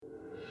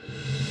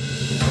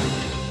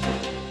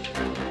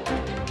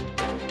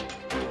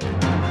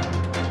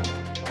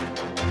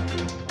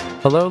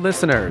Hello,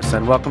 listeners,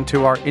 and welcome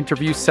to our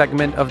interview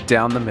segment of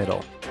Down the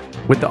Middle.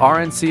 With the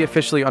RNC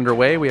officially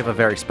underway, we have a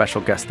very special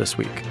guest this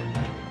week.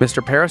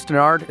 Mr. Paris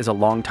Dennard is a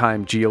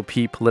longtime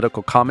GOP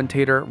political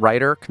commentator,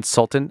 writer,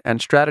 consultant, and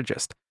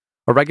strategist,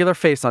 a regular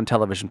face on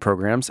television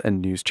programs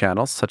and news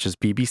channels such as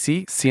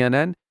BBC,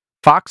 CNN,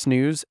 Fox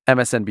News,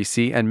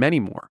 MSNBC, and many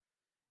more.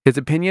 His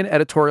opinion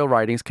editorial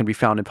writings can be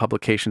found in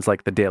publications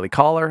like The Daily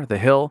Caller, The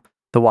Hill,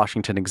 The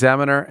Washington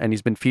Examiner, and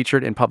he's been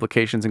featured in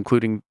publications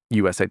including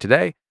USA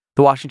Today,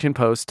 The Washington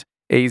Post,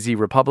 AZ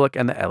Republic,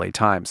 and the LA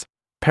Times.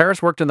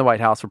 Paris worked in the White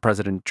House for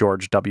President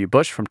George W.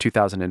 Bush from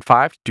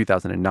 2005 to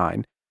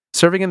 2009,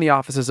 serving in the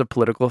offices of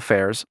political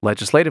affairs,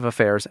 legislative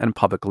affairs, and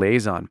public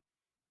liaison.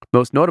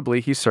 Most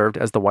notably, he served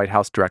as the White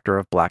House Director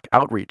of Black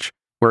Outreach,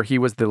 where he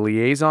was the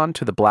liaison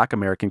to the Black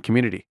American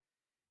community.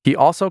 He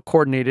also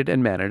coordinated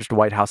and managed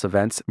White House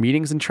events,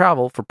 meetings, and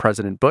travel for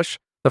President Bush,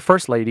 the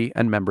First Lady,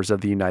 and members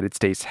of the United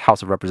States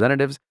House of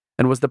Representatives,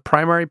 and was the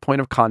primary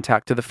point of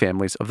contact to the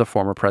families of the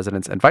former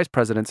presidents and vice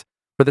presidents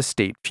for the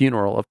state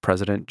funeral of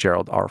President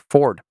Gerald R.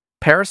 Ford.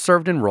 Paris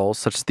served in roles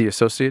such as the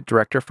Associate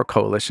Director for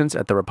Coalitions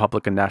at the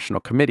Republican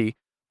National Committee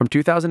from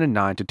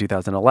 2009 to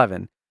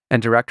 2011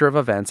 and Director of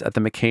Events at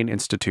the McCain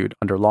Institute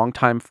under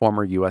longtime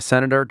former U.S.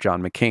 Senator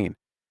John McCain.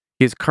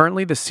 He is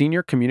currently the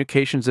Senior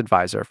Communications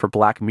Advisor for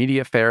Black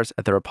Media Affairs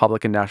at the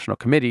Republican National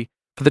Committee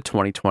for the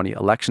 2020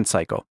 election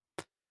cycle.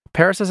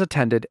 Paris has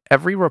attended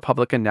every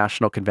Republican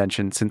National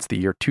Convention since the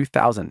year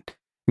 2000,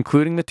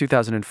 including the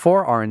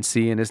 2004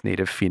 RNC in his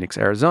native Phoenix,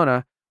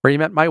 Arizona, where he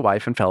met my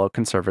wife and fellow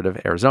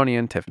conservative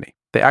Arizonian, Tiffany.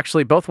 They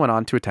actually both went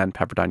on to attend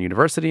Pepperdine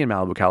University in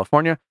Malibu,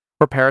 California,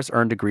 where Paris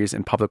earned degrees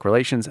in public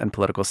relations and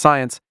political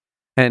science,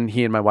 and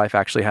he and my wife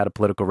actually had a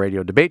political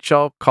radio debate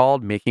show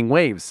called Making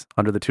Waves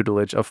under the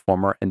tutelage of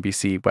former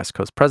NBC West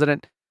Coast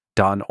President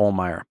Don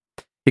Ohlmeyer.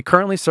 He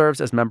currently serves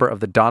as member of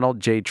the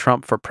Donald J.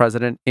 Trump for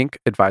President, Inc.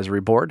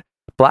 Advisory Board,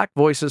 Black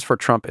Voices for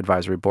Trump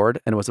Advisory Board,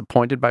 and was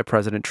appointed by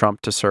President Trump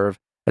to serve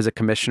as a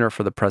commissioner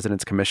for the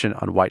President's Commission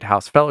on White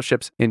House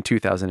Fellowships in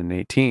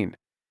 2018.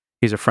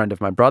 He's a friend of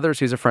my brother's,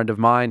 he's a friend of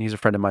mine, he's a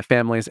friend of my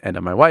family's, and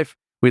of my wife.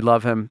 We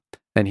love him,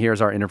 and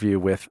here's our interview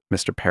with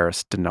Mr.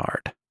 Paris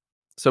Dennard.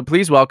 So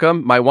please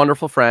welcome my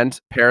wonderful friend,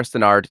 Paris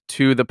Dennard,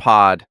 to the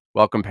pod.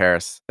 Welcome,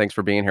 Paris. Thanks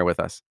for being here with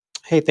us.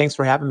 Hey, thanks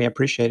for having me. I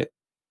appreciate it.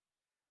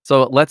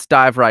 So let's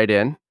dive right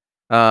in.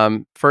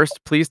 First,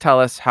 please tell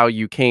us how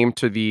you came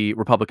to the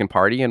Republican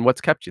Party and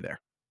what's kept you there.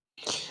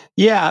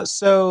 Yeah.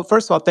 So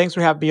first of all, thanks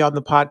for having me on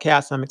the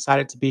podcast. I'm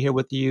excited to be here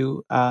with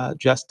you,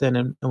 Justin,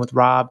 and with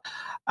Rob.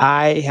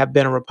 I have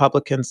been a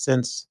Republican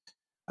since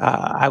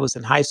I was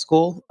in high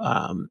school,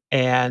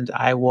 and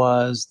I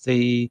was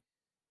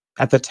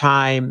at the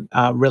time,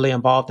 really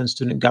involved in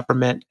student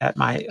government at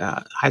my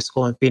high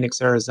school in Phoenix,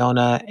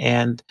 Arizona.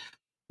 And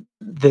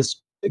this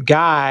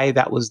guy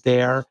that was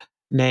there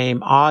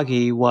named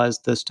Augie was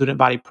the student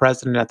body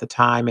president at the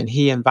time, and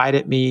he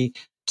invited me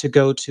to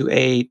go to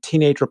a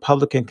teenage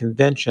Republican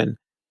convention.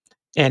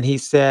 And he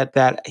said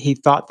that he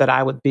thought that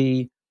I would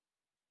like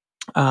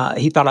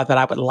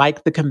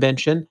the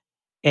convention.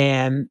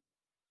 And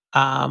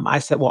I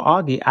said, well,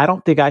 Augie, I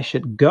don't think I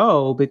should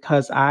go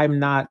because I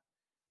don't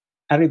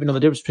even know the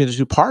difference between the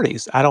two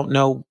parties. I don't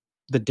know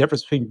the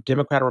difference between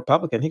Democrat or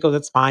Republican. He goes,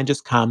 it's fine,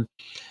 just come.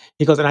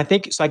 He goes, and I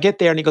think, so I get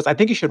there and he goes, I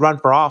think you should run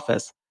for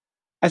office.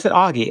 I said,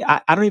 Augie,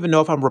 I don't even know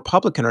if I'm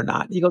Republican or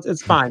not. He goes,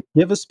 it's fine.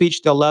 Give a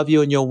speech, they'll love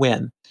you and you'll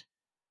win.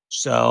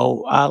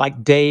 So,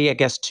 like day, I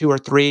guess 2 or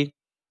 3,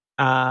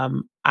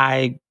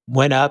 I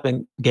went up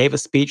and gave a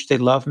speech. They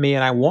loved me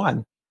and I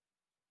won.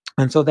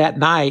 And so that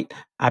night,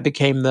 I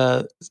became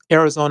the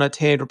Arizona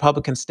Teenage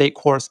Republican State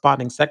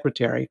Corresponding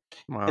Secretary.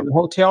 In Wow. the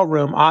hotel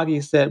room,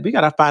 Augie said, we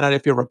got to find out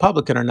if you're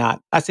Republican or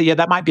not. I said, yeah,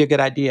 that might be a good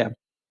idea.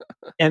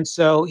 And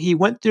so he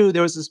went through,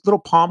 there was this little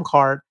palm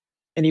card,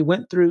 and he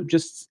went through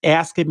just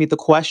asking me the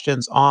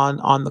questions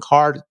on the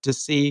card to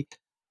see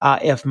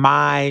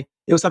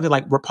it was something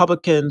like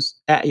Republicans,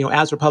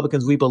 as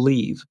Republicans, we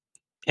believe.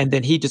 And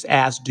then he just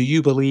asked, do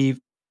you believe?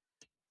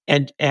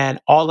 And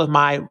all of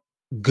my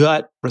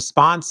gut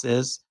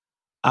responses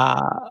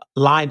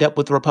lined up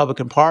with the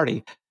Republican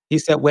Party. He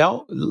said,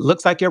 well,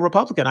 looks like you're a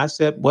Republican. I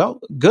said, well,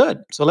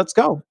 good. So let's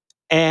go.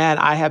 And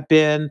I have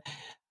been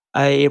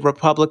a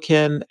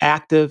Republican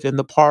active in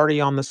the party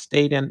on the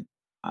state and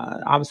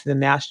obviously the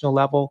national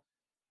level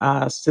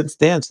since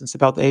then, since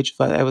about the age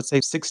of, I would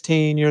say,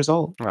 16 years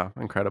old. Wow,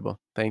 incredible.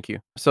 Thank you.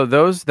 So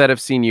those that have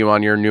seen you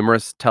on your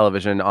numerous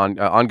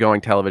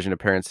ongoing television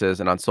appearances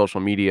and on social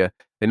media,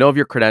 they know of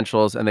your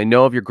credentials and they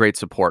know of your great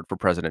support for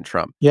President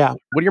Trump. Yeah.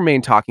 What are your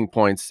main talking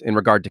points in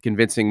regard to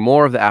convincing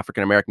more of the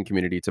African American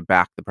community to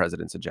back the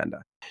president's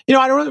agenda?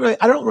 I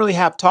don't really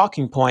have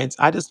talking points.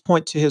 I just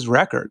point to his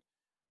record.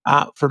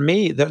 For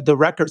me, the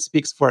record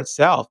speaks for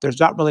itself.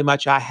 There's not really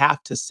much I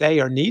have to say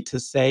or need to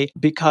say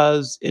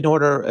because, in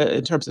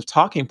terms of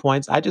talking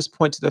points, I just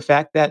point to the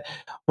fact that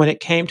when it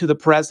came to the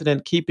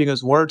president keeping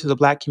his word to the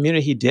Black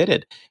community, he did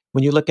it.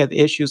 When you look at the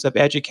issues of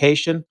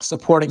education,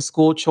 supporting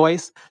school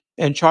choice,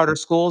 and charter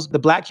schools, the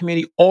Black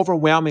community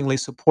overwhelmingly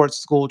supports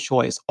school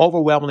choice,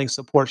 overwhelmingly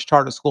supports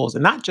charter schools,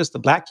 and not just the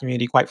Black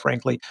community, quite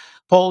frankly.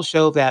 Polls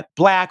show that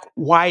Black,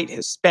 white,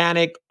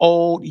 Hispanic,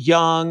 old,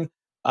 young,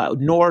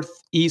 North,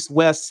 East,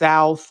 West,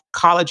 South,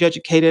 college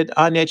educated,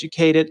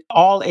 uneducated,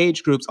 all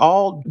age groups,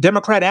 all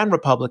Democrat and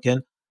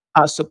Republican,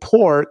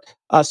 support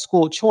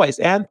school choice.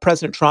 And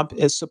President Trump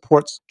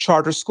supports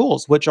charter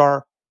schools, which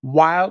are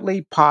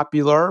wildly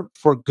popular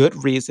for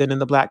good reason in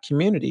the Black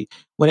community.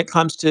 When it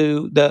comes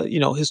to the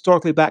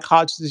historically Black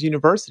colleges and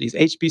universities,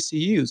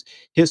 HBCUs,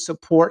 his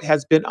support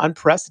has been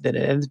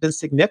unprecedented and has been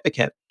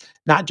significant,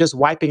 not just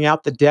wiping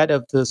out the debt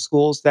of the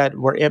schools that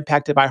were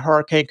impacted by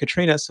Hurricane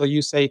Katrina. So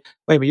you say,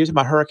 wait a minute, you're talking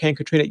about Hurricane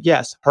Katrina?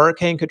 Yes,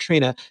 Hurricane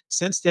Katrina.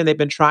 Since then, they've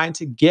been trying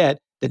to get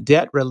the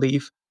debt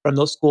relief from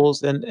those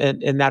schools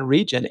in that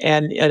region.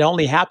 And it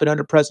only happened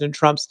under President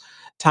Trump's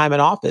time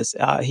in office.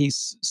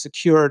 He's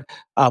secured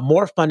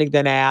more funding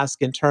than asked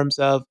in terms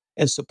of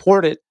and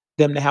supported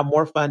them to have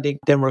more funding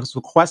than was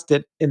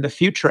requested in the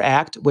Future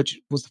Act, which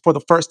was for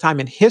the first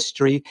time in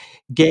history,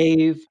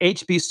 gave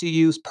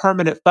HBCUs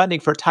permanent funding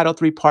for Title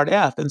III Part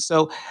F. And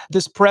so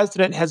this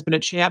president has been a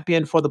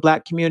champion for the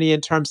Black community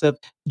in terms of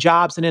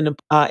jobs and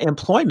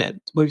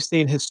employment. We've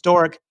seen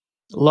historic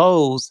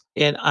lows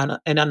in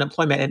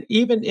unemployment. And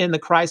even in the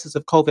crisis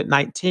of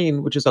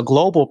COVID-19, which is a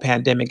global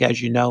pandemic,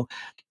 as you know,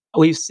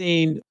 we've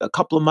seen a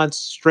couple of months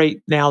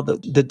straight now the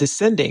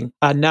descending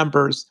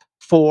numbers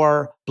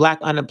for Black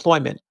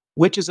unemployment,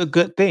 which is a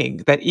good thing.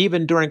 That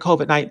even during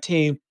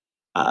COVID-19,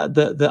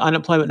 the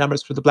unemployment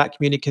numbers for the Black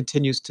community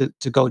continues to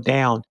go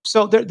down.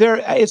 So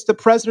it's the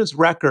president's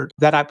record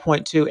that I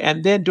point to,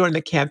 and then during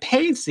the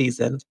campaign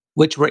season,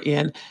 which we're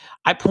in,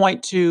 I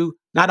point to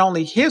not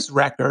only his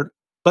record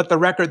but the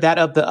record that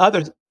of the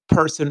other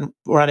person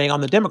running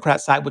on the Democrat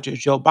side, which is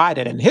Joe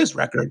Biden, and his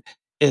record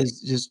is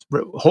just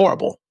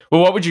horrible. Well,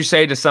 what would you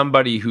say to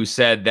somebody who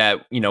said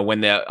that,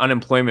 when the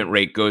unemployment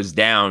rate goes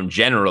down,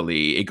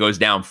 generally, it goes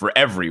down for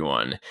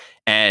everyone?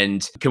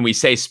 And can we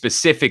say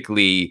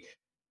specifically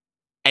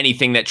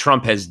anything that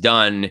Trump has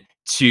done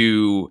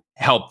to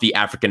help the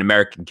African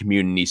American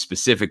community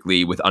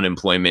specifically with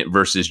unemployment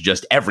versus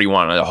just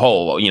everyone as a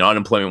whole?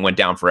 Unemployment went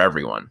down for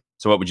everyone.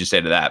 So what would you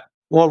say to that?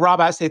 Well,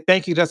 Rob, I say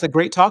thank you. That's a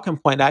great talking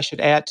point I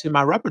should add to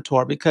my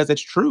repertoire because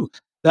it's true.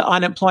 The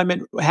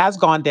unemployment has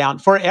gone down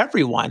for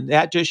everyone.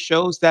 That just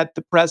shows that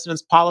the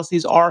president's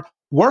policies are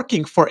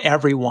working for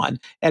everyone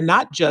and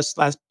not just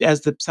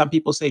some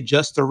people say,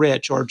 just the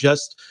rich or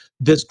just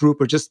this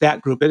group or just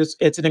that group.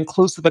 It's an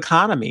inclusive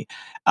economy.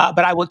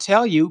 But I will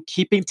tell you,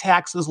 keeping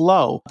taxes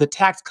low, the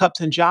Tax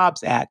Cuts and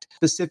Jobs Act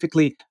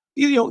specifically,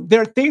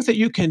 there are things that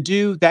you can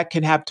do that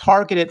can have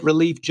targeted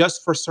relief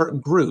just for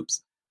certain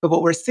groups. But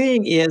what we're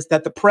seeing is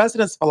that the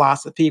president's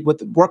philosophy,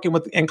 with working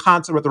with in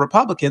concert with the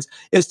Republicans,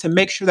 is to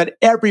make sure that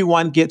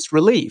everyone gets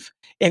relief,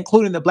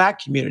 including the Black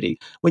community.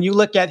 When you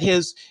look at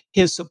his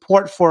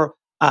support for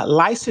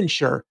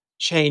licensure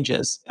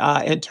changes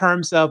in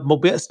terms of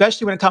mobility,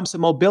 especially when it comes to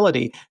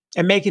mobility,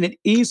 and making it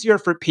easier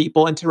for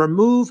people and to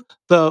remove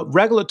the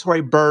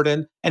regulatory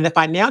burden and the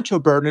financial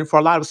burden for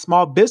a lot of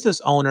small business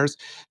owners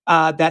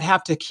that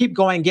have to keep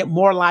going and get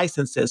more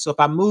licenses. So if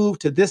I move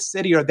to this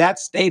city or that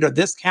state or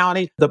this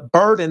county, the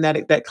burden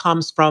that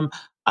comes from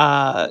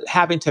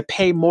having to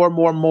pay more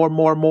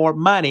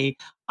money.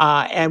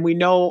 And we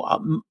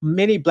know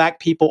many Black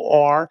people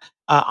are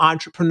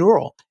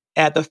entrepreneurial.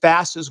 The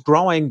fastest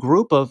growing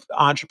group of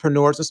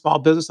entrepreneurs and small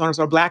business owners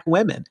are Black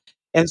women.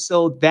 And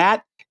so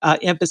that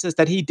emphasis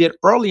that he did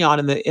early on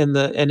in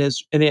the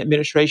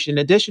administration, in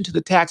addition to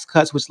the tax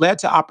cuts, which led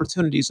to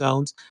opportunity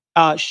zones,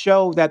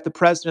 show that the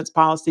president's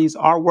policies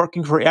are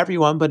working for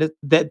everyone, but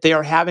that they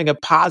are having a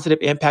positive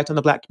impact on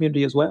the Black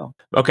community as well.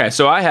 Okay,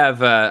 so I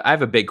have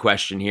a big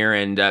question here,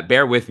 and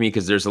bear with me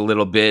because there's a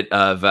little bit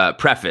of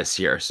preface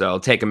here. So I'll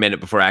take a minute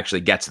before I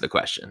actually get to the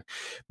question.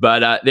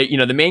 But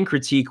the main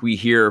critique we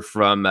hear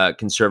from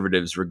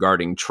conservatives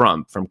regarding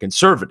Trump's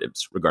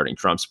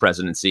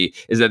presidency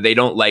is that they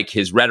don't like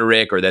his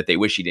rhetoric, or that they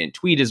wish he didn't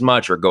tweet as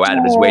much or go out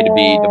of his way to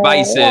be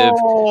divisive.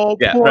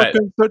 Yeah, right.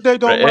 They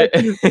don't like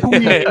his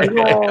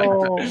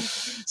tweet.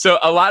 So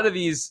a lot of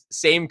these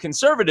same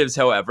conservatives,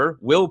 however,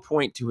 will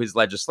point to his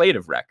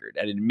legislative record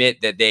and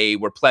admit that they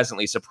were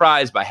pleasantly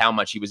surprised by how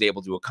much he was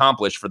able to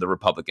accomplish for the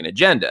Republican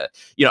agenda.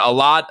 A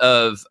lot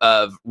of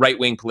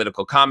right-wing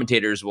political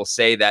commentators will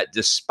say that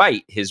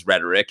despite his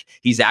rhetoric,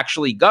 he's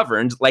actually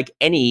governed like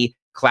any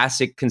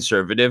classic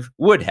conservative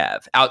would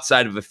have,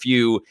 outside of a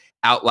few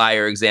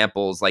outlier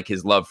examples like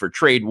his love for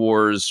trade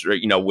wars,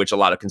 which a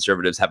lot of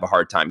conservatives have a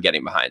hard time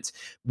getting behind.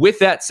 With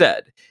that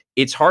said,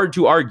 it's hard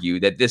to argue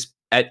that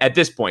at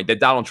this point that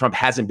Donald Trump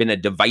hasn't been a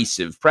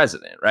divisive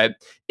president, right?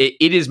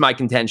 It is my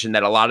contention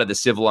that a lot of the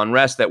civil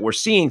unrest that we're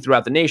seeing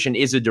throughout the nation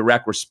is a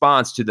direct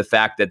response to the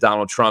fact that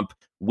Donald Trump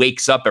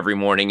wakes up every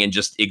morning and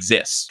just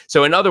exists.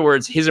 So in other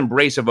words, his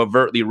embrace of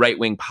overtly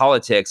right-wing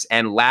politics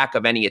and lack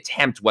of any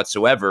attempt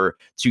whatsoever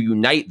to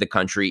unite the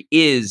country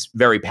is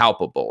very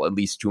palpable, at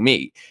least to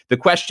me. The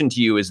question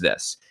to you is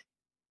this: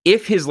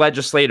 if his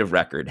legislative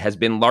record has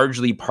been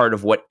largely part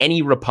of what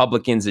any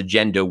Republican's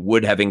agenda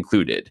would have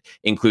included,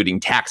 including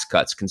tax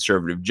cuts,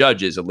 conservative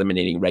judges,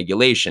 eliminating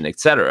regulation,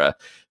 etc.,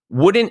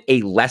 wouldn't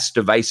a less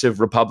divisive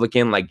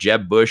Republican like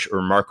Jeb Bush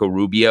or Marco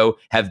Rubio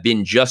have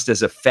been just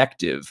as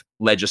effective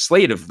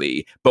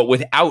legislatively, but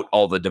without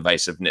all the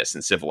divisiveness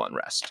and civil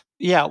unrest?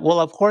 Yeah, well,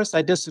 of course,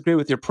 I disagree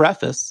with your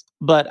preface,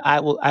 but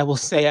I will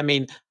say, I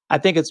mean, I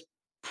think it's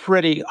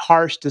pretty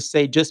harsh to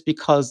say just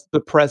because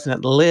the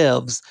president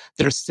lives,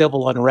 there's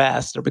civil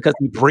unrest, or because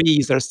he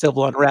breathes, there's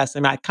civil unrest. I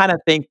mean, I kind of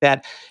think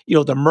that,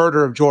 the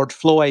murder of George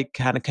Floyd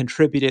kind of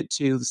contributed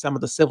to some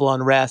of the civil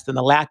unrest and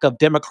the lack of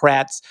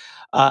Democrats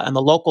on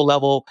the local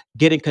level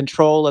getting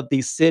control of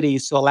these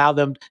cities to allow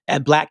them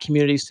and Black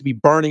communities to be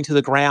burning to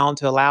the ground,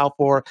 to allow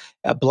for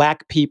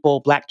Black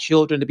people, Black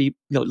children to be,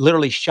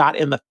 literally shot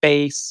in the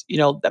face.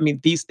 I mean,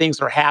 these things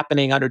are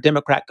happening under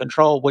Democrat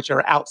control, which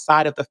are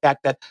outside of the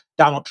fact that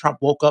Donald Trump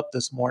woke up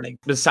this morning.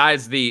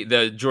 Besides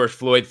the George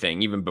Floyd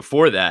thing, even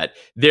before that,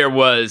 there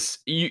was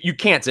you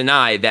can't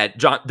deny that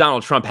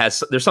Donald Trump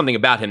there's something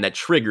about him that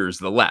triggers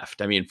the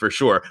left. I mean, for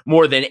sure,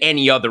 more than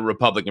any other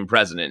Republican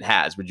president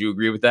has. Would you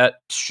agree with that?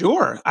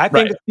 Sure, I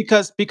think Right.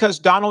 it's because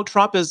Donald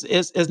Trump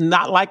is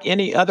not like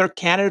any other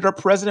candidate or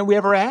president we've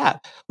ever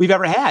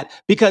had,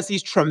 because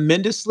he's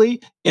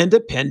tremendously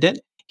independent.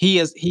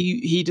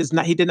 He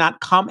did not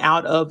come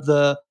out of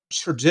the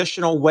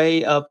traditional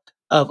way of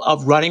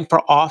running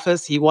for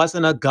office. He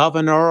wasn't a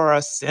governor or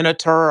a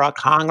senator or a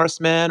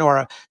congressman or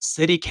a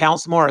city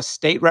councilman or a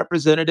state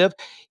representative.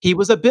 He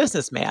was a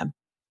businessman.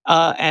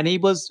 And he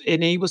was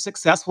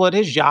successful at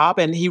his job,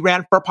 and he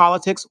ran for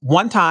politics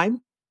one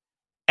time,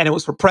 and it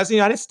was for president of the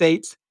United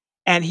States.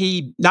 And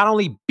he not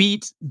only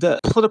beat the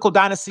political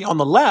dynasty on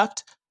the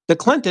left, the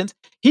Clintons,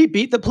 he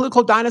beat the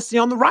political dynasty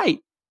on the right,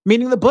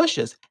 meaning the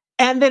Bushes.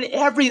 And then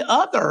every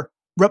other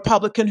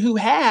Republican who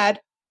had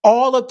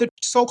all of the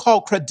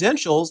so-called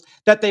credentials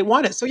that they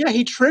wanted. So yeah,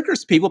 he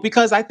triggers people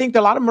because I think that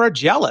a lot of them are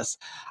jealous.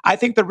 I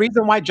think the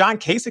reason why John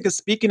Kasich is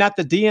speaking at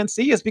the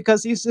DNC is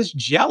because he's just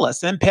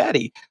jealous and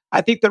petty.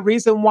 I think the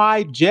reason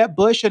why Jeb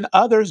Bush and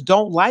others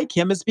don't like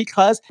him is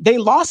because they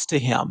lost to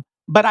him.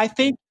 But I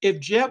think if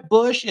Jeb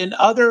Bush and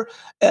other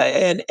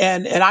and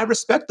I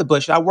respect the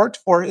Bush. I worked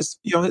for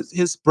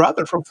his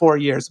brother for 4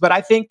 years. But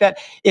I think that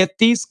if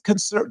these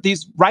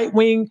right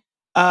wing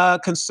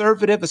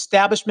conservative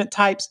establishment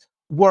types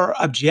were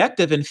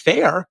objective and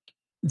fair,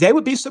 they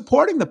would be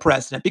supporting the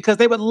president because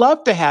they would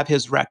love to have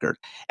his record.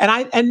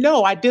 And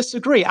no, I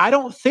disagree. I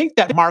don't think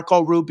that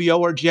Marco Rubio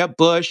or Jeb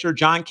Bush or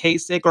John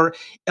Kasich or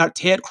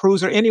Ted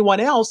Cruz or anyone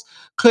else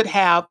could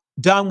have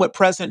done what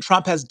President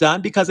Trump has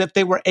done, because if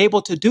they were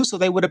able to do so,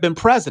 they would have been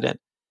president.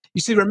 You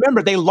see,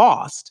 remember, they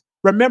lost.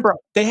 Remember,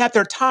 they had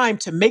their time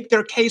to make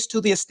their case to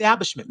the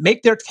establishment,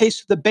 make their case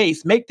to the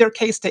base, make their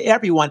case to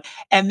everyone,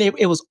 and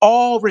it was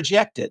all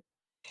rejected.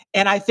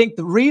 And I think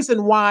the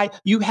reason why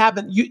you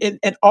haven't,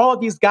 and all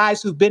of these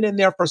guys who've been in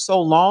there for so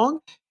long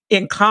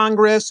in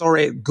Congress or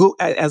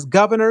as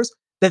governors,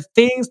 the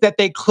things that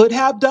they could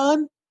have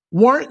done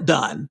weren't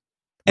done.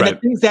 And the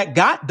Right. things that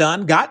got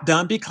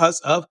done because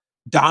of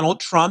Donald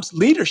Trump's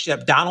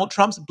leadership, Donald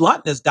Trump's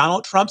bluntness,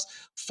 Donald Trump's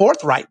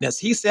forthrightness.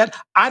 He said,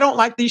 I don't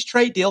like these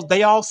trade deals.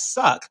 They all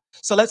suck.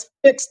 So let's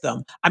fix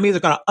them. I'm either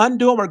going to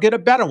undo them or get a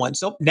better one.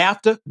 So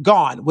NAFTA,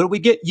 gone. Where do we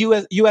get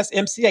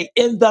USMCA?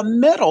 In the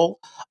middle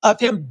of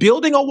him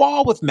building a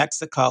wall with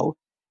Mexico,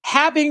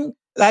 having,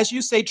 as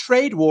you say,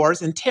 trade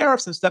wars and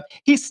tariffs and stuff,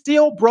 he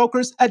still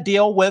brokers a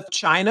deal with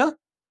China,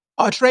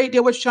 a trade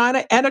deal with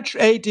China, and a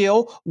trade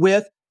deal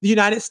with the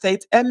United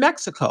States and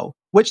Mexico,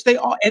 which they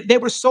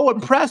were so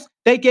impressed,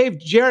 they gave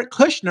Jared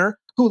Kushner,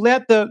 who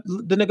led the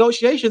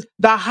negotiations,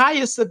 the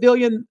highest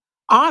civilian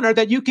honor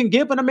that you can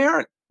give an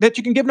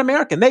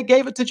American. They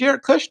gave it to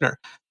Jared Kushner.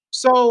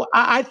 So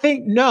I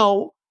think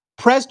no,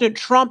 President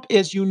Trump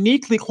is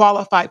uniquely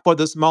qualified for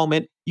this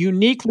moment,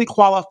 uniquely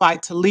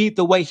qualified to lead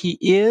the way he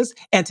is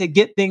and to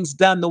get things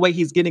done the way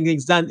he's getting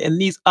things done. And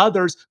these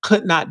others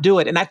could not do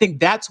it. And I think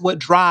that's what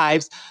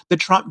drives the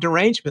Trump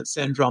derangement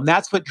syndrome.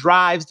 That's what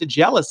drives the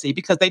jealousy,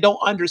 because they don't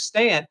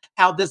understand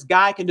how this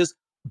guy can just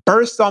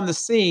burst on the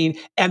scene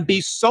and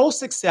be so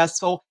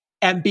successful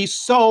and be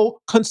so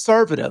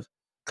conservative.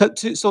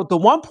 So the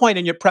one point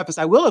in your preface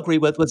I will agree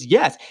with was,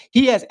 yes,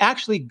 he has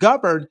actually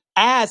governed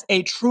as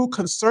a true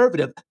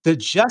conservative. The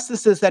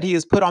justices that he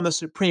has put on the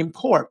Supreme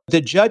Court,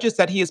 the judges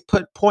that he has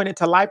appointed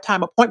to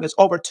lifetime appointments,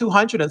 over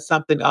 200 and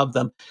something of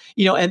them,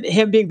 and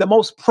him being the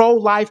most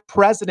pro-life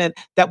president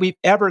that we've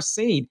ever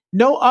seen.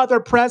 No other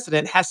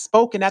president has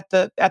spoken at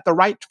the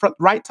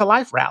right to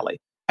life rally.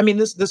 I mean,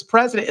 this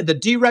president, the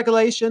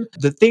deregulation,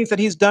 the things that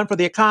he's done for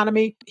the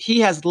economy, he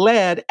has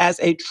led as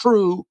a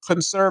true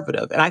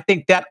conservative. And I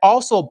think that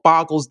also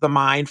boggles the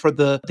mind for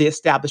the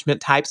establishment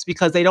types,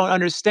 because they don't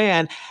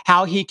understand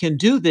how he can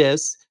do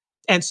this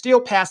and still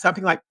pass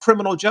something like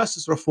criminal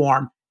justice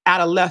reform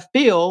out of left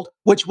field,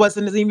 which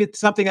wasn't even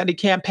something that he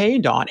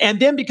campaigned on, and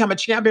then become a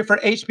champion for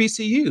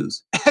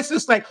HBCUs. It's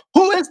just like,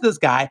 who is this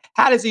guy?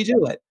 How does he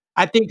do it?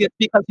 I think it's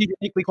because he's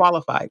uniquely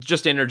qualified.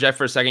 Just to interject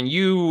for a second,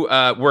 you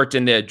worked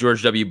in the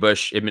George W.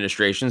 Bush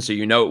administration, so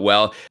you know it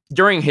well.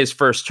 During his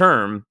first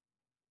term,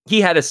 he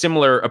had a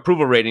similar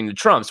approval rating to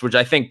Trump's, which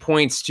I think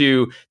points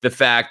to the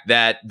fact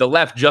that the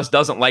left just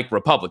doesn't like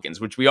Republicans,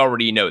 which we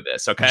already know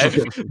this, okay?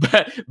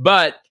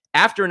 but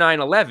after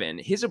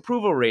 9/11, his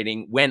approval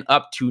rating went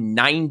up to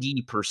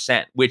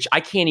 90%, which I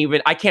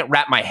can't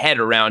wrap my head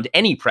around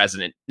any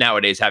president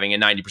nowadays having a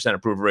 90%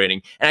 approval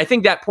rating. And I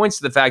think that points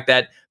to the fact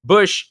that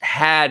Bush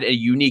had a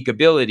unique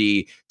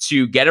ability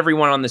to get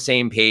everyone on the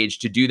same page,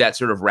 to do that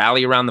sort of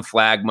rally around the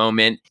flag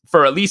moment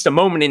for at least a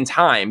moment in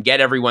time, get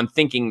everyone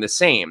thinking the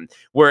same.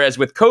 Whereas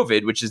with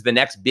COVID, which is the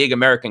next big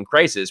American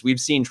crisis, we've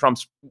seen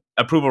Trump's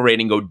approval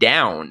rating go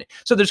down.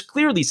 So there's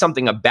clearly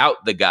something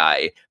about the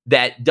guy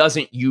that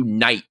doesn't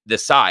unite the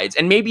sides.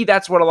 And maybe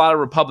that's what a lot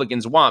of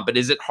Republicans want. But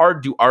is it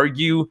hard to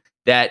argue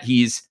that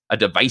he's a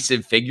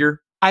divisive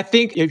figure? I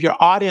think if your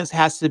audience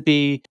has to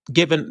be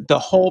given the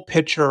whole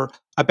picture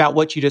about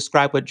what you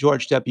described with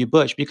George W.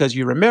 Bush, because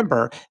you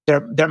remember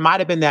there might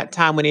have been that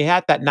time when he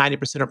had that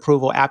 90%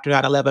 approval after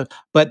 9/11,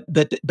 but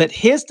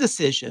his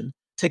decision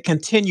to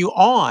continue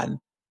on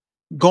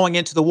going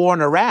into the war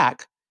in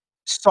Iraq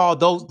saw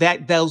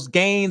those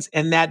gains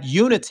and that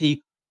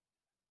unity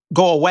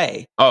go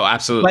away. Oh, But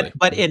absolutely.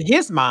 but in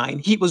his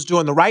mind, he was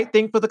doing the right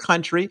thing for the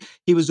country.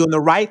 He was doing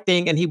the right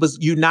thing, and he was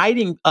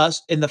uniting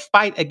us in the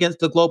fight against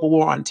the global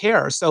war on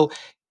terror. So,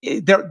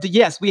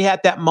 yes, we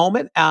had that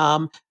moment,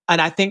 and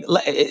I think,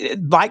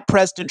 like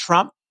President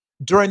Trump,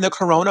 during the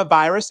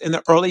coronavirus in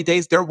the early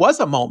days, there was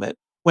a moment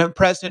when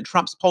President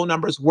Trump's poll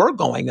numbers were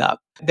going up.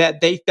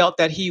 That they felt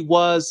that he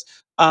was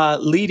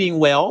leading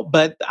well,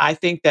 but I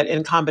think that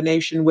in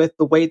combination with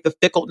the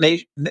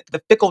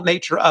fickle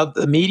nature of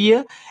the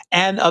media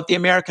and of the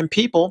American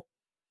people,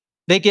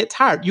 they get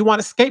tired. You want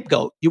a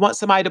scapegoat. You want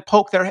somebody to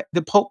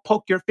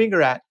poke your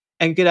finger at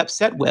and get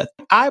upset with.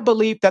 I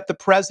believe that the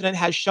president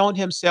has shown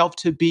himself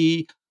to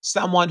be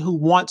someone who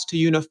wants to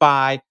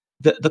unify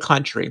the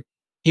country.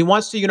 He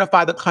wants to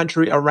unify the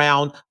country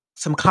around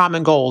some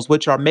common goals,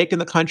 which are making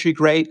the country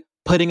great,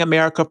 putting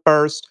America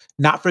first,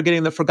 not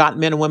forgetting the forgotten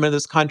men and women of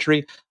this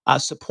country,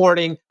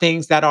 supporting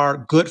things that are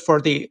good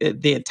for the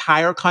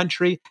entire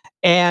country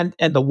and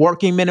the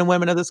working men and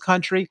women of this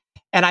country.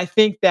 And I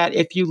think that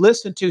if you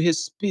listen to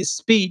his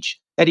speech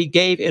that he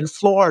gave in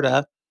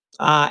Florida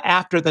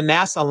after the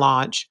NASA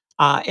launch,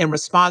 in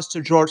response to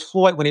George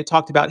Floyd, when he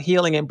talked about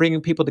healing and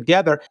bringing people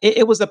together,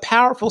 it was a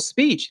powerful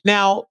speech.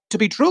 Now, to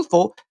be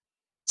truthful,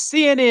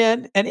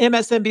 CNN and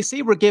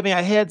MSNBC were giving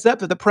a heads up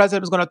that the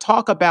president was going to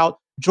talk about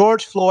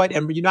George Floyd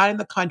and reuniting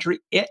the country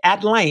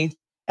at length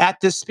at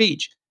this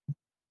speech,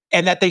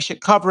 and that they should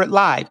cover it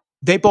live.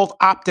 They both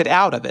opted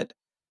out of it.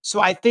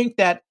 So I think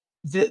that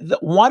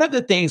one of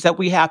the things that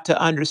we have to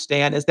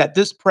understand is that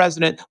this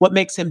president, what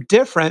makes him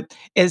different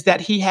is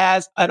that he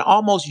has an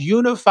almost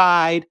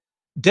unified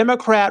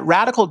Democrat,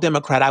 radical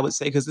Democrat, I would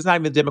say, because it's not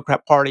even the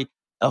Democrat Party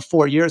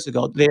 4 years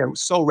ago. They're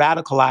so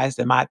radicalized,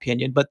 in my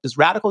opinion. But this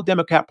radical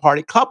Democrat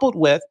Party, coupled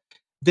with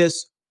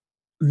this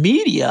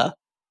media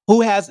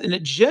who has an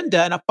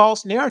agenda and a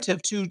false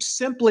narrative to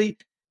simply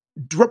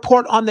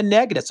report on the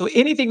negative. So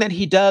anything that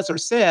he does or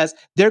says,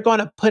 they're going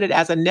to put it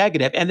as a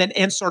negative and then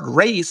insert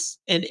race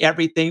in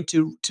everything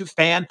to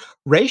fan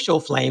racial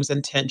flames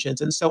and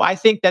tensions. And so I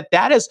think that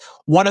that is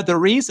one of the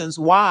reasons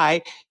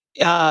why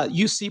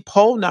you see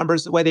poll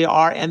numbers the way they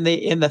are, and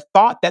the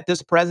thought that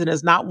this president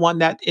is not one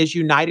that is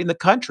uniting the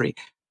country.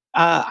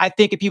 I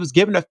think if he was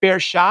given a fair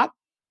shot,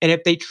 and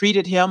if they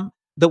treated him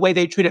the way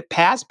they treated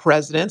past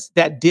presidents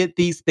that did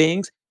these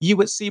things, you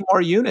would see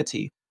more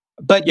unity.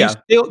 Yeah.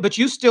 But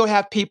you still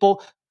have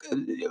people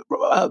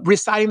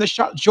reciting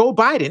Joe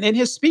Biden in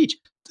his speech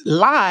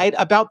lied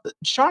about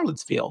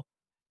Charlottesville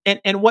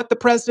and what the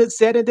president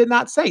said and did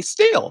not say.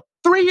 Still,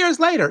 3 years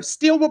later,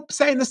 still we're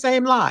saying the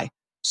same lie.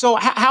 So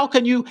how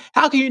can you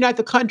unite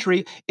the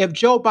country if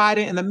Joe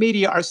Biden and the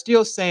media are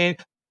still saying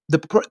the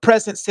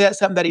president said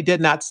something that he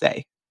did not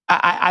say?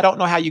 I don't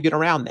know how you get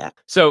around that.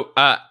 So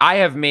I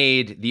have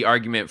made the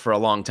argument for a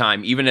long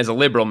time, even as a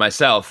liberal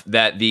myself,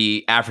 that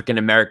the African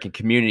American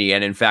community,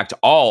 and in fact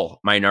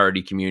all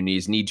minority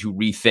communities, need to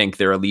rethink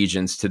their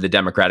allegiance to the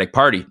Democratic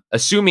Party.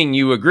 Assuming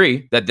you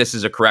agree that this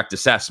is a correct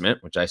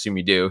assessment, which I assume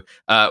you do,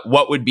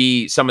 what would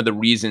be some of the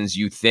reasons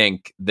you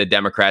think the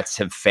Democrats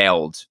have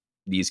failed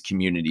these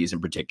communities in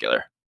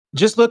particular?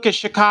 Just look at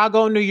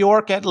Chicago, New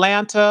York,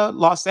 Atlanta,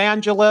 Los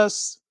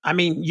Angeles. I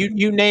mean,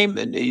 you name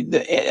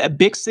a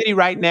big city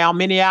right now,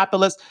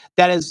 Minneapolis,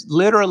 that is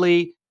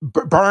literally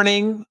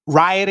burning,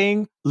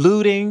 rioting,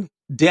 looting,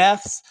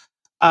 deaths.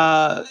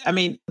 I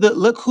mean,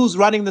 look who's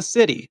running the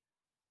city.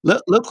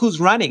 Look who's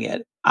running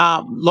it.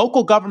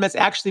 Local governments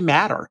actually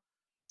matter.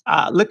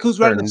 Look who's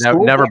Sure, running the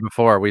school never board.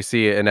 before. We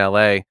see it in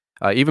LA,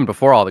 even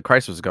before all the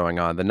crisis was going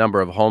on, the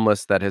number of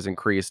homeless that has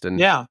increased and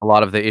Yeah. a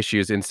lot of the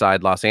issues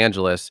inside Los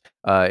Angeles,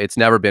 it's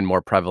never been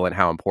more prevalent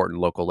how important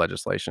local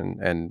legislation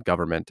and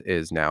government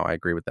is now. I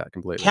agree with that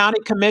completely.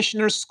 County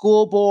commissioners,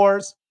 school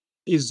boards.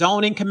 The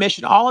zoning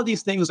commission, all of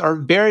these things are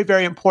very,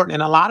 very important.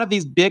 And a lot of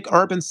these big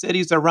urban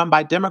cities are run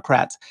by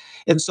Democrats.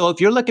 And so if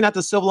you're looking at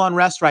the civil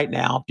unrest right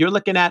now, if you're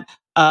looking at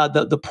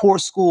the poor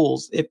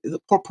schools, the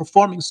poor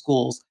performing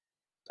schools,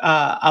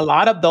 a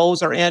lot of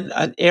those are in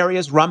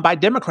areas run by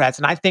Democrats.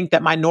 And I think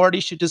that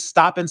minorities should just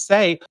stop and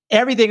say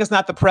everything is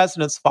not the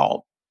president's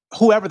fault,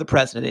 whoever the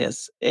president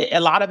is. A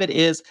lot of it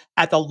is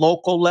at the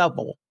local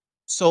level.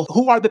 So,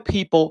 who are the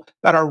people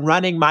that are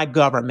running my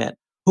government?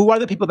 Who are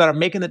the people that are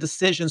making the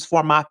decisions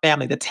for my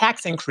family, the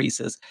tax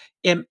increases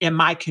in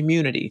my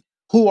community?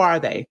 Who are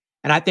they?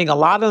 And I think a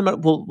lot of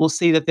them will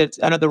see that it's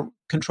under the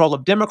control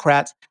of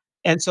Democrats.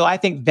 And so I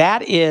think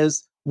that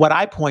is what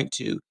I point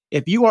to.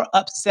 If you are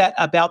upset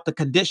about the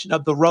condition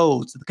of the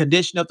roads, the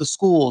condition of the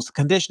schools, the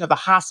condition of the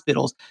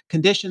hospitals,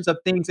 conditions of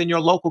things in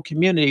your local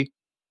community,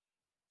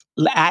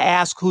 I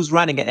ask who's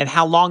running it and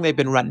how long they've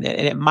been running it.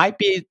 And it might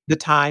be the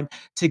time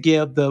to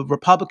give the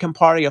Republican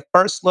Party a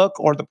first look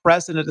or the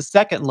president a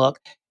second look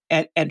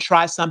and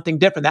try something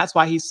different. That's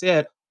why he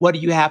said, what do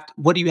you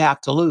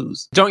have to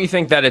lose? Don't you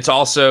think that it's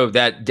also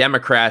that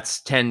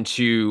Democrats tend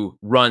to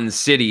run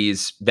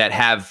cities that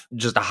have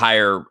just a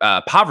higher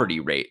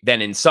poverty rate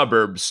than in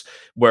suburbs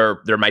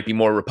where there might be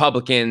more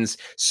Republicans?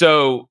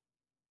 So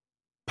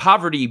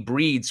poverty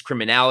breeds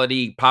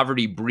criminality.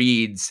 Poverty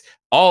breeds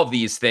all of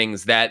these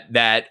things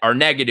that are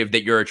negative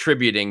that you're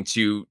attributing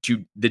to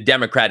the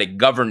democratic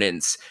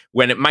governance,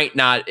 when it might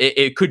not.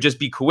 It could just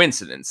be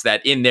coincidence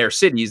that in their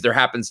cities there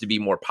happens to be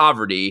more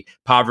poverty.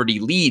 Poverty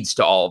leads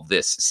to all of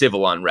this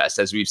civil unrest,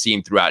 as we've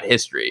seen throughout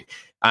history.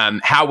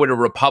 How would a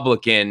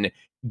Republican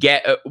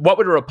get? What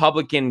would a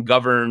Republican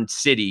governed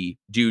city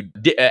do?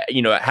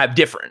 Have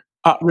different?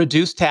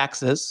 Reduce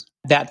taxes.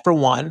 That for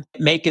one,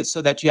 make it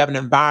so that you have an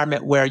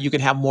environment where you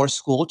can have more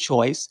school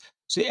choice,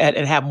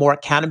 and have more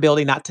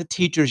accountability, not to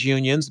teachers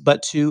unions,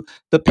 but to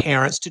the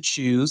parents to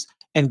choose,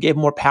 and give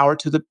more power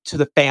to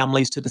the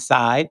families to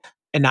decide,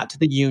 and not to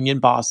the union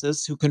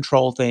bosses who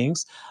control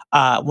things.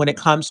 When it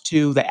comes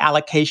to the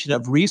allocation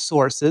of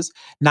resources,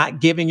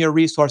 not giving your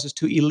resources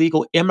to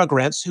illegal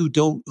immigrants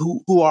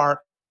who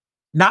are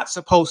not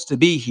supposed to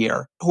be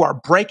here, who are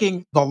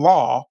breaking the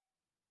law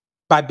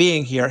by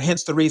being here,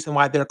 hence the reason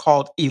why they're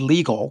called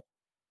illegal.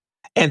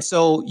 And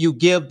so you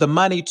give the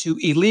money to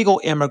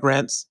illegal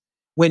immigrants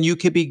when you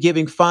could be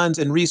giving funds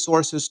and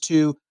resources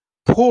to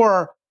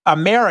poor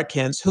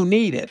Americans who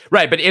need it.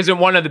 Right, but isn't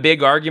one of the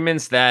big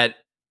arguments that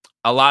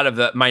a lot of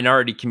the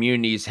minority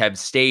communities have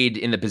stayed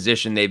in the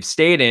position they've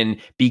stayed in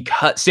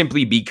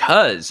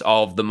because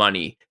all of the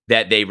money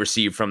that they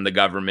receive from the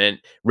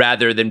government,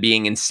 rather than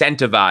being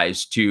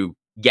incentivized to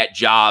get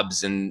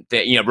jobs? And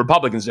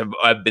Republicans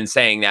have been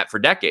saying that for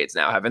decades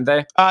now, haven't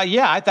they?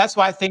 That's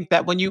why I think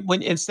that when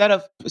instead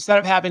of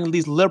having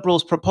these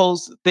liberals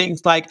propose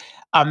things like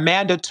a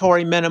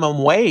mandatory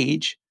minimum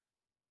wage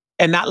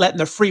and not letting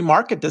the free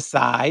market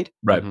decide,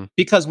 Right.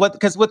 because what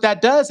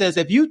that does is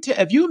if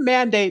you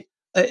mandate,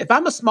 if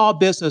I'm a small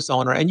business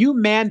owner and you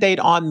mandate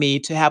on me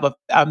to have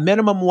a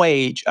minimum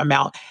wage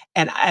amount,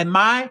 and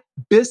my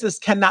business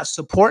cannot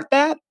support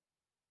that,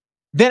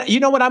 then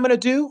you know what I'm going to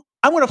do?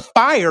 I'm going to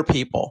fire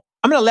people.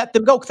 I'm going to let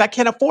them go because I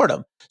can't afford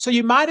them. So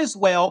you might as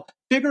well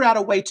figure out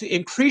a way to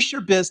increase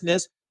your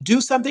business,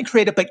 do something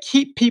creative, but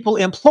keep people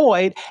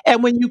employed.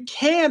 And when you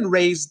can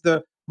raise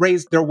their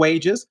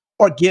wages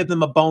or give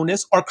them a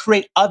bonus or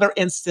create other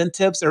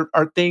incentives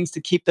or things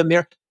to keep them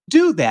there,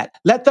 do that.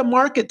 Let the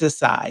market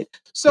decide.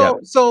 Yeah.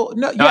 So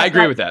no, No, yeah, I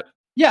agree with that.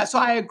 yeah, so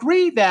I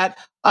agree that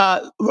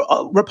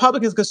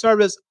Republicans,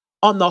 conservatives,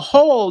 on the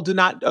whole, do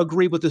not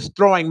agree with this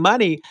throwing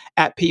money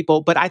at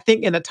people. But I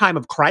think in a time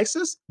of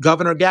crisis,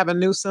 Governor Gavin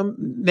Newsom,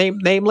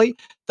 namely,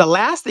 the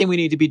last thing we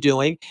need to be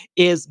doing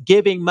is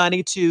giving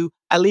money to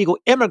illegal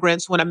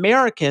immigrants when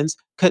Americans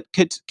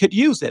could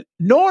use it.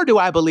 Nor do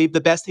I believe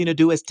the best thing to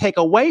do is take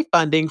away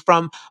funding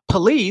from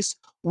police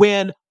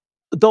when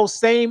those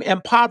same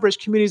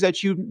impoverished communities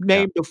that you Yeah.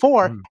 named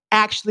before Mm.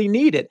 actually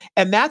need it.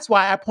 And that's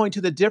why I point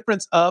to the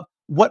difference of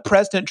what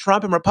President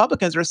Trump and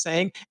Republicans are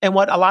saying and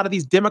what a lot of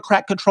these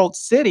Democrat controlled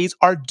cities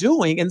are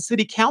doing, and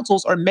city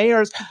councils or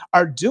mayors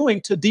are doing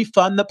to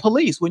defund the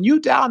police. When you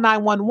dial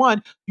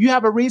 911, you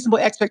have a reasonable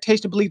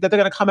expectation to believe that they're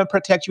going to come and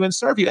protect you and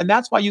serve you. And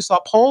that's why you saw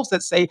polls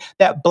that say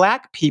that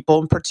Black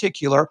people in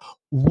particular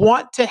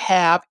want to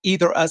have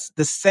either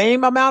the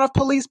same amount of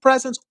police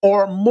presence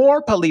or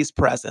more police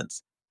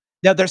presence.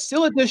 Now, there's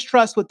still a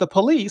distrust with the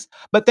police,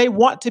 but they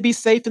want to be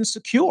safe and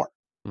secure.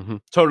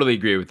 Totally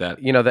agree with that.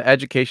 The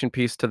education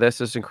piece to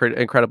this is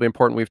incredibly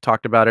important. We've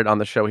talked about it on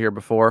the show here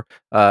before.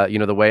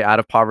 The way out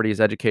of poverty is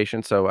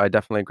education. So I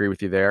definitely agree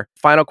with you there.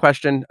 Final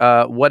question.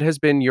 What has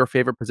been your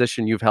favorite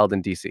position you've held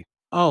in DC?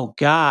 Oh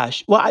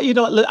gosh. Well,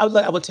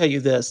 I will tell you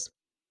this.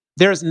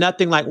 There's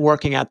nothing like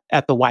working at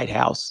the White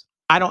House.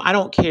 I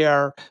don't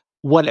care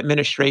what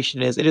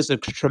administration it is. It is a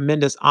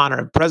tremendous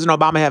honor. If President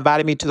Obama had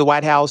invited me to the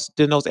White House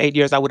in those 8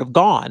 years, I would have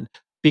gone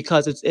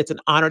because it's an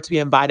honor to be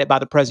invited by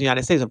the President of the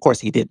United States. Of course,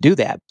 he didn't do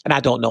that, and I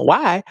don't know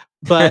why,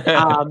 but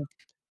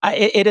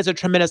it is a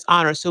tremendous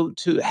honor. So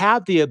to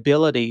have the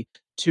ability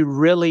to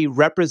really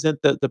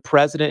represent the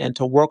president and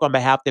to work on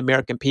behalf of the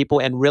American people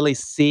and really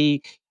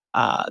see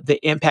the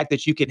impact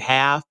that you can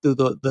have through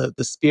the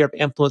sphere of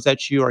influence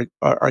that you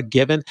are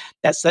given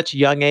at such a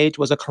young age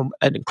was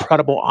an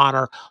incredible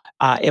honor.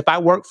 If I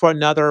worked for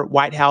another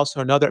White House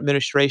or another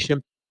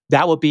administration,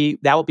 that would be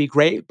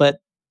great. But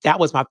that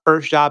was my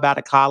first job out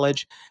of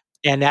college,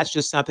 and that's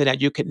just something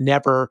that you could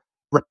never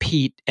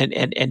repeat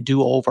and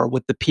do over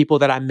with the people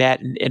that I met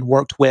and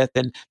worked with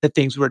and the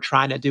things we were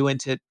trying to do. And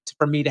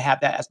for me to have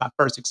that as my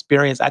first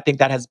experience, I think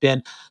that has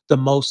been the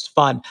most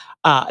fun.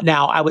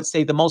 Now, I would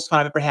say the most fun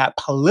I've ever had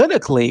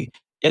politically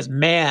is,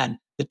 man,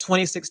 the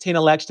 2016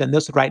 election. And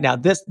this right now,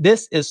 this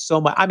is so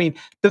much. I mean,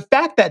 the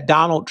fact that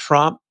Donald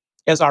Trump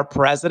is our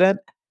president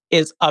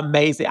is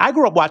amazing. I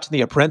grew up watching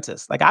The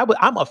Apprentice. Like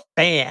I'm a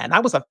fan. I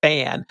was a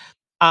fan.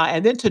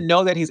 And then to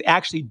know that he's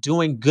actually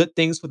doing good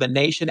things for the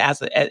nation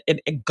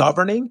in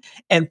governing,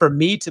 and for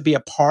me to be a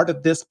part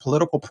of this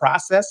political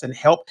process and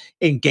help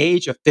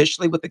engage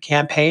officially with the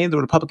campaign, the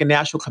Republican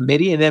National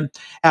Committee, and then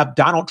have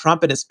Donald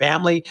Trump and his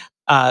family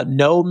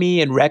know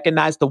me and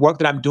recognize the work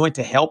that I'm doing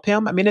to help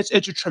him. I mean,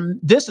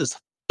 this is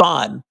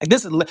fun.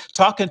 Like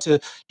talking to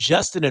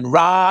Justin and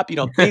Rob,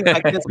 things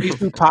like this. These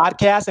new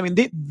podcasts. I mean,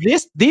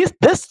 this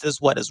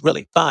is what is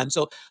really fun.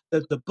 So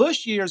the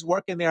Bush years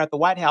working there at the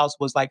White House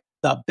was like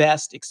the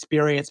best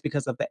experience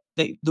because of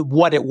the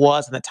what it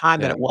was and the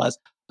time that Yeah. it was.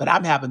 But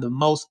I'm having the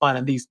most fun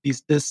in this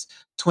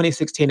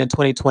 2016 and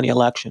 2020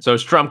 election. So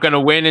is Trump going to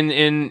win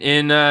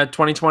in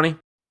 2020?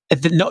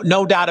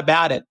 No doubt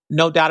about it.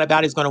 No doubt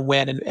about it, he's going to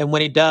win. And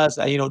when he does,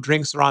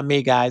 drinks are on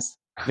me, guys.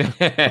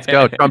 Let's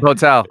go. Trump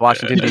Hotel,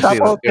 Washington, D.C. Trump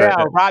Let's do it.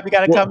 Hotel. Rob, you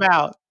got to come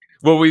out.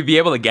 Will we be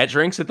able to get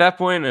drinks at that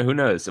point? Who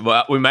knows?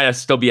 Well, we might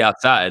still be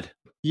outside.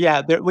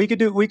 Yeah, we could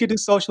do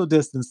social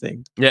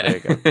distancing. Yeah.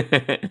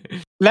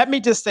 Let me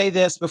just say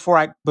this before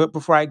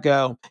I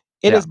go.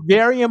 It is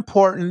very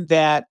important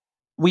that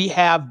we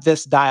have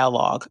this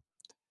dialogue.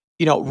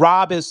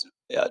 Rob is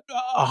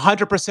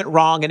 100%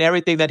 wrong in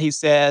everything that he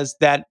says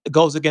that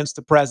goes against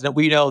the president.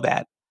 We know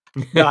that.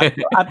 No,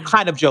 I'm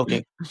kind of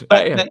joking,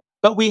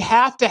 but we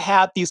have to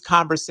have these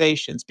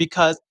conversations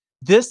because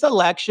this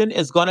election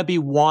is going to be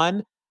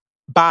won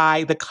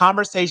by the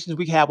conversations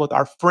we have with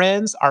our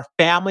friends, our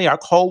family, our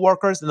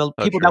coworkers, and the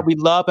people that we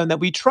love and that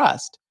we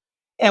trust.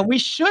 And we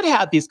should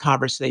have these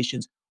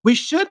conversations. We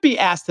should be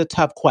asked the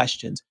tough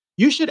questions.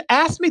 You should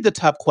ask me the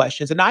tough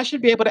questions, and I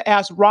should be able to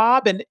ask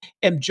Rob and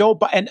Joe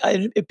and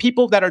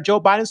people that are Joe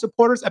Biden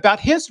supporters about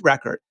his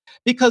record,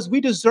 because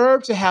we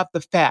deserve to have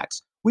the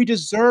facts. We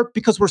deserve,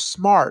 because we're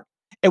smart,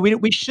 and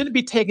we shouldn't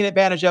be taken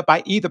advantage of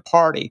by either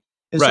party.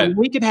 And so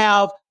we can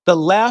have the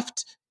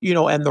left,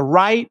 and the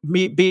right,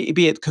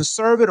 be it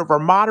conservative or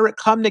moderate,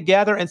 come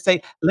together and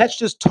say, let's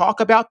just talk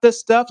about this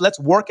stuff. Let's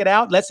work it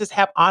out. Let's just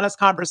have honest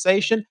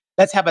conversation.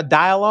 Let's have a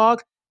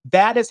dialogue.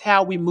 That is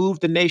how we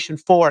move the nation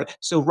forward.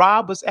 So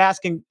Rob was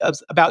asking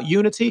us about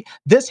unity.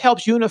 This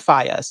helps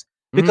unify us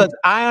because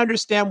I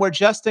understand where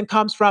Justin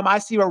comes from. I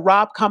see where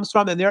Rob comes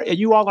from, and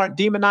you all aren't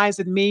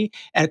demonizing me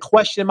and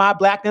questioning my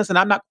blackness, and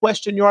I'm not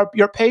questioning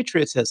your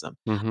patriotism.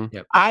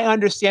 I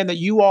understand that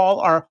you all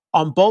are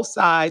on both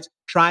sides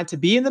trying to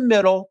be in the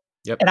middle,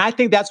 and I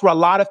think that's where a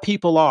lot of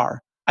people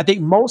are. I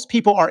think most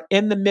people are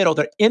in the middle.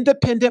 They're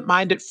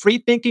independent-minded,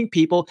 free-thinking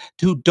people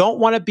who don't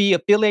want to be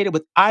affiliated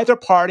with either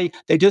party.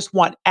 They just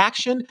want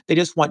action. They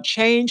just want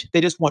change.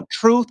 They just want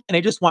truth, and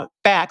they just want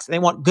facts, and they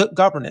want good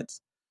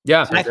governance.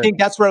 Yeah. And I think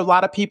that's where a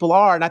lot of people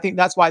are. And I think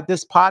that's why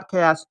this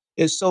podcast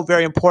is so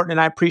very important.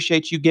 And I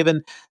appreciate you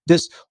giving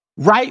this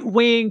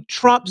right-wing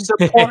Trump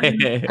supporting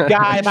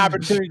guy an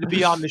opportunity to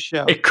be on the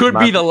show. It could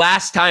be the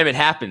last time it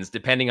happens,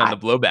 depending on the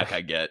blowback I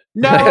get.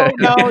 No.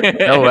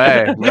 No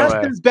way.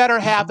 Justin's better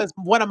half is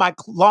one of my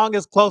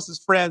longest,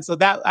 closest friends. So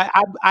that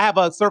I have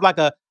a sort of like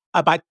a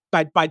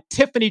my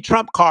Tiffany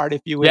Trump card,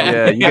 if you will.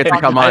 Yeah, you get to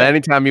come on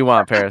anytime you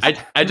want, Paris.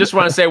 I just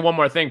want to say one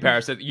more thing,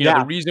 Paris. That,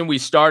 the reason we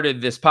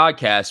started this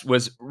podcast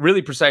was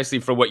really precisely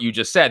for what you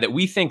just said, that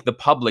we think the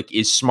public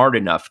is smart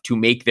enough to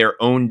make their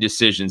own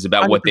decisions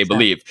about 100%. What they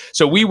believe.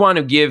 So we want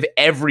to give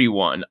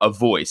everyone a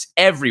voice,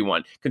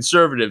 everyone,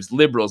 conservatives,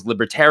 liberals,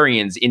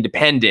 libertarians,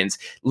 independents.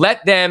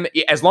 Let them,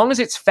 as long as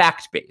it's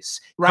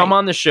fact-based, come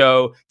on the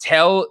show,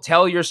 tell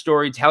your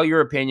story, tell your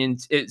opinion,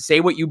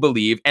 say what you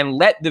believe, and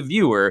let the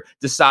viewer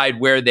decide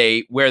where they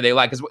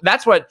like. Because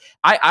that's what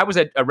I was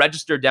a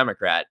registered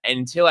Democrat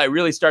until I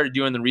really started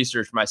doing the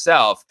research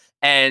myself.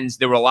 And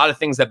there were a lot of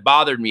things that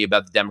bothered me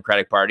about the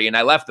Democratic Party, and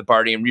I left the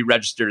party and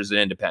re-registered as an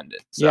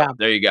independent. So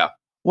there you go.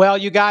 Well,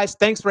 you guys,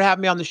 thanks for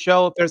having me on the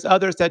show. If there's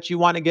others that you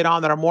want to get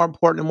on that are more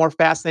important and more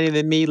fascinating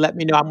than me, let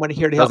me know. I'm going to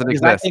here to help,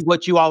 because I think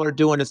what you all are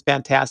doing is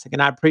fantastic,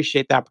 and I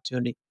appreciate the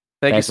opportunity.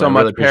 Thank you so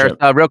much, Paris.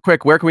 Real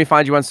quick, where can we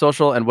find you on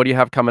social, and what do you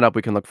have coming up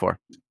we can look for?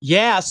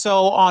 Yeah,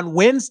 so on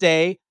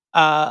Wednesday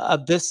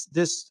of this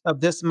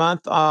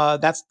month,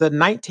 that's the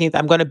 19th,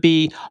 I'm going to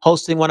be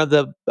hosting one of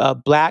the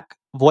Black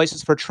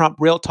Voices for Trump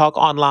Real Talk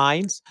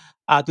onlines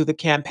through the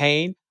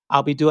campaign.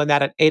 I'll be doing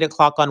that at 8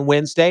 o'clock on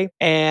Wednesday,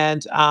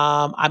 and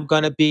I'm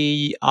going to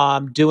be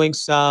doing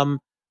some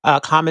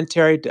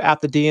commentary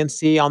at the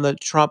DNC on the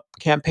Trump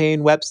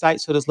campaign website.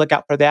 So just look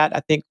out for that.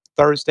 I think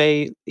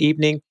Thursday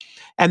evening.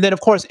 And then,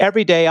 of course,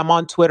 every day I'm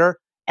on Twitter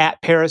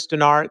at Paris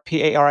Dennard,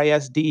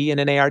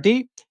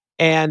 ParisDennard.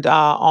 And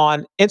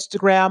on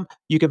Instagram,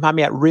 you can find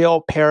me at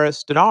Real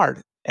Paris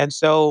Dennard. And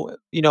so,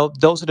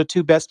 those are the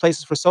two best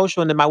places for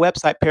social. And then my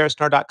website,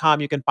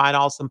 parisdennard.com, you can find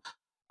all some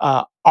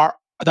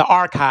the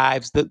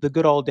archives, the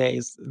good old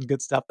days, and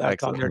good stuff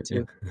that's on there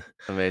Excellent. too.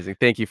 Amazing.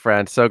 Thank you,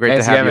 friend. So great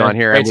Thanks to have again, you on man.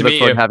 here, Great and we to look meet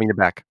forward you. to having you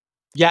back.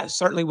 Yeah,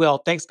 certainly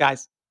will. Thanks,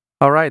 guys.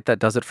 All right, that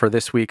does it for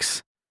this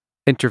week's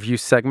interview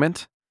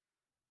segment.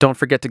 Don't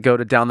forget to go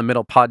to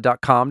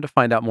downthemiddlepod.com to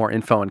find out more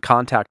info and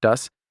contact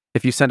us.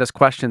 If you send us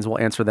questions, we'll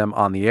answer them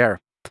on the air.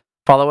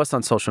 Follow us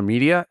on social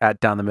media at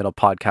Down the Middle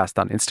Podcast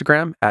on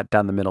Instagram, at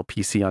Down the Middle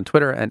PC on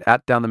Twitter, and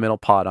at Down the Middle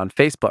Pod on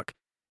Facebook.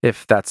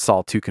 If that's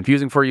all too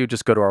confusing for you,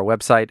 just go to our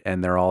website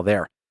and they're all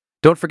there.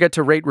 Don't forget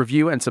to rate,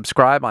 review, and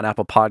subscribe on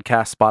Apple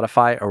Podcasts,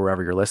 Spotify, or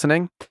wherever you're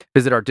listening.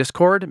 Visit our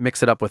Discord,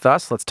 mix it up with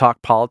us. Let's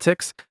talk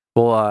politics.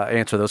 We'll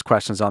answer those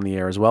questions on the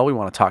air as well. We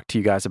want to talk to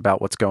you guys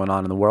about what's going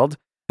on in the world.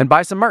 And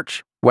buy some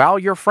merch. Wow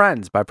your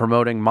friends by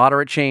promoting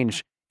moderate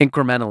change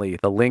incrementally.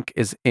 The link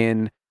is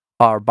in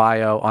our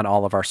bio on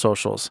all of our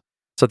socials.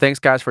 So thanks,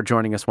 guys, for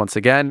joining us once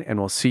again, and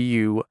we'll see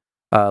you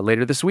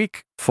later this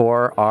week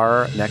for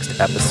our next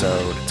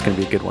episode. It's going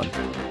to be a good one.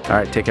 All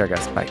right, take care,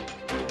 guys. Bye.